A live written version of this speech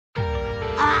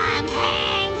I'm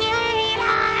hanging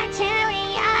on to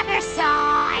the other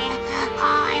side.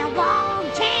 I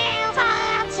won't give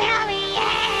up till the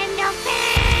end of me.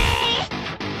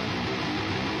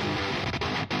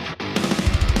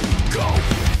 Go!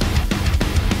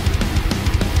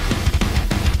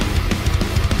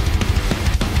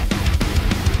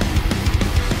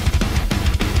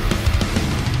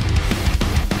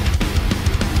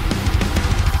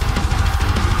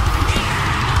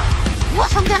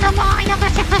 Welcome to the mind of a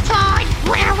different time,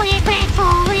 where we've been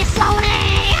fully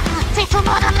slowly. Take from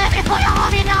what I'm living for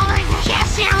all you know.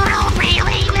 Yes, you don't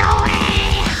really know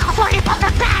me. I'll fight about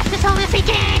the past, this all is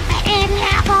begin. It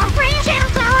never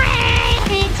reaches glory.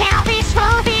 Tell this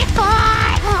road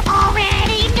before,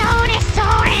 already know this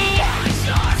story.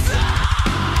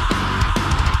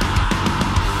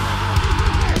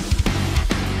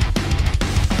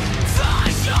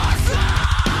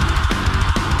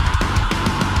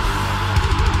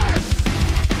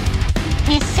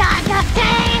 It's time to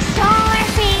face your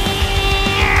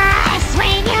fears.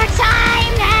 When your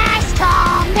time has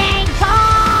come and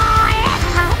gone,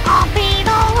 I'll be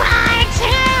the one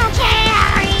to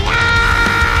carry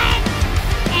on.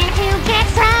 If you get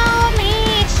through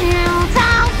me to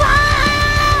the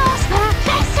walls,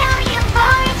 please tell your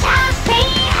voice I'll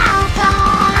see how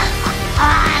far.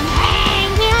 I'm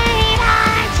hanging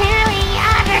on to the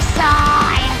other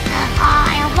side.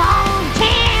 I won't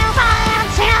give up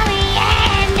till the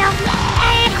end of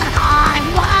me. I'm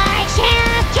what you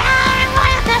got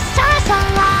with the stars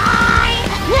align.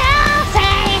 Now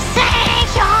they say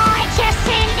you're just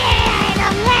an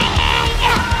enemy.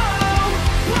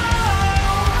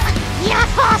 You're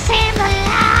false in the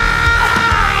line.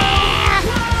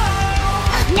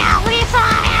 Now we've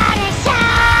run out of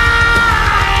time.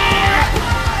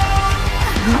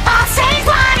 I'll take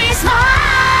what is mine.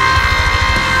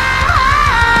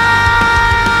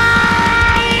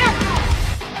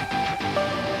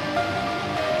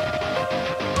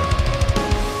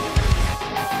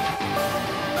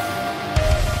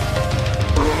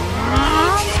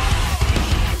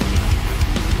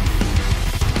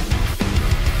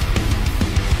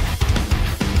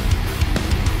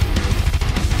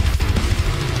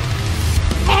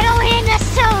 It'll in the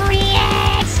story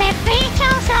ends if he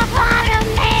comes up out of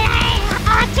me.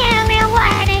 I'll give you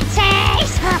what it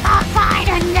takes. I'll find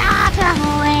another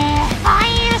way. I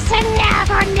used to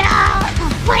never know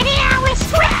when I was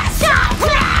stressed up.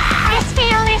 This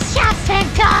feeling's just a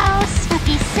ghost.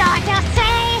 You start to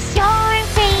face your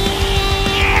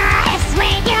fears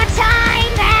when your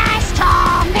time has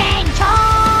come and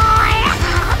gone.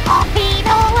 I'll be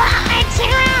the one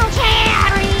to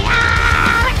carry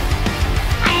on.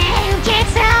 You can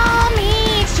tell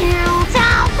me to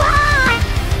the one.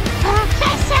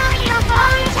 Please tell your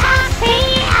voice I'll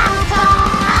see how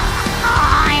far.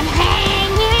 I'm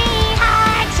hanging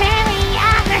on to the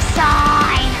other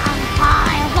side.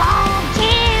 I won't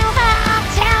give up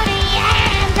till the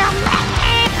end of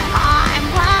me. I'm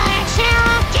what you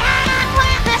got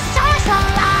with the stars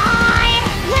align.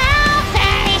 Now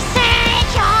they say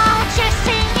you're just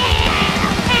an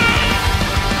enemy.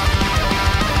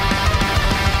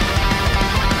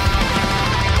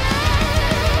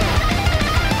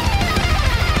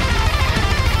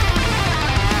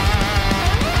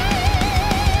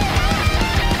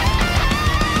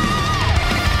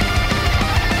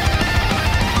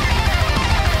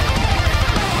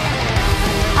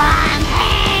 I'm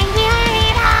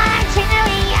hanging on to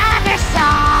the other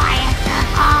side.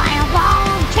 I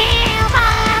won't give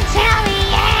up till the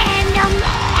end of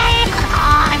me.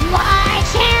 I'm what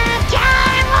you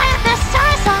got with the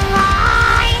stars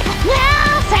align.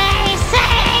 Now they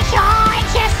say you're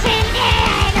just an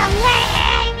enemy.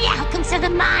 Welcome to the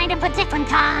mind of a different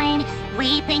kind.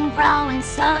 We've been growing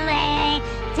slowly.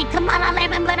 Think I'm on a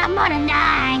living, but I'm more than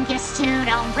nine. Guess you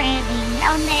don't really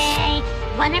know me.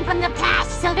 Running from the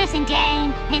past, so this in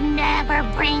game. It never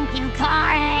bring you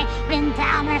glory. Been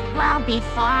down this road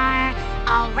before.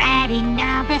 Already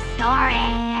know the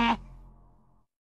story.